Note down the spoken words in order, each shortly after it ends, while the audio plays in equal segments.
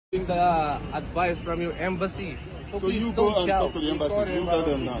The advice from your embassy. So you go and talk to the embassy. You tell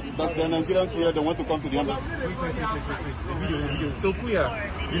them now that the Nigerians here don't want to come to the embassy. So Kuya,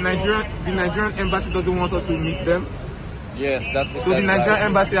 the Nigerian embassy doesn't want us to meet them. Yes, that is. So the Nigerian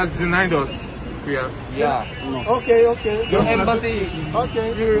embassy has denied us. Kuya. Yeah. No. Okay. Your embassy.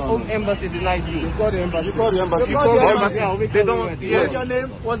 Okay. Your own embassy denied you. You call the embassy. You call the embassy. You call the embassy. Yeah, we They call don't. the Yes.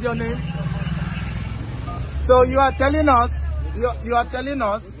 What's your name? So you are telling us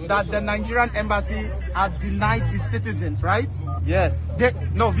that the Nigerian embassy has denied its citizens, right? Yes.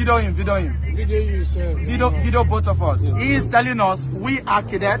 Video him. Video you, sir. Video both of us. He is telling us we are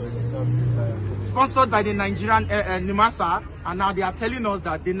cadets sponsored by the Nigerian NIMASA, and now they are telling us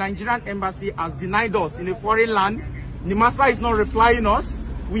that the Nigerian embassy has denied us in a foreign land. NIMASA is not replying us.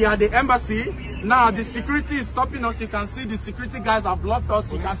 We are the embassy. Now the security is stopping us. You can see the security guys have blocked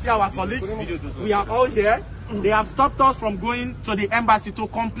us. You can see our colleagues. We are all here. They have stopped us from going to the embassy to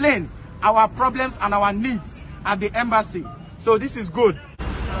complain our problems and our needs at the embassy. So this is good. We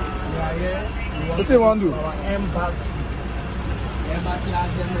are here. What do you want to do? Our embassy. Embassy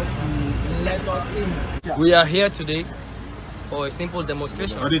has them to let us in. We are here today for a simple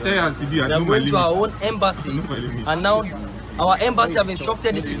demonstration. We are going to our own embassy, and now our embassy have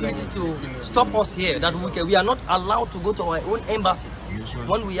instructed the security to stop us here. That we are not allowed to go to our own embassy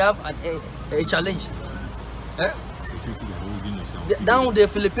when we have a challenge. Now the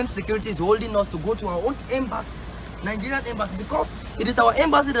Philippine security is holding us to go to our own embassy, Nigerian embassy, because it is our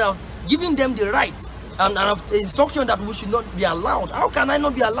embassy that have given them the right and have the instruction that we should not be allowed. How can I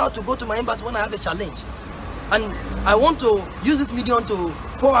not be allowed to go to my embassy when I have a challenge? And I want to use this medium to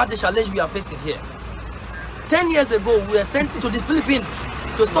pour out the challenge we are facing here. 10 years ago, we were sent to the Philippines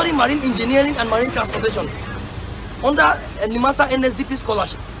to study marine engineering and marine transportation under a NIMASA NSDP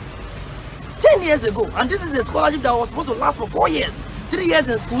scholarship. 10 years ago, and this is a scholarship that was supposed to last for 4 years. 3 years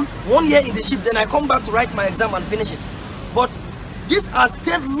in school, 1 year in the ship, then I come back to write my exam and finish it. But this has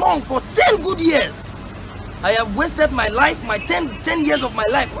stayed long for 10 good years. I have wasted my life, my 10 years of my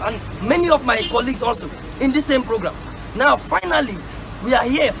life, and many of my colleagues also in the same program. Now finally, we are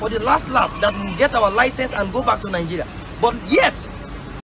here for the last lap that will get our license and go back to Nigeria. But yet,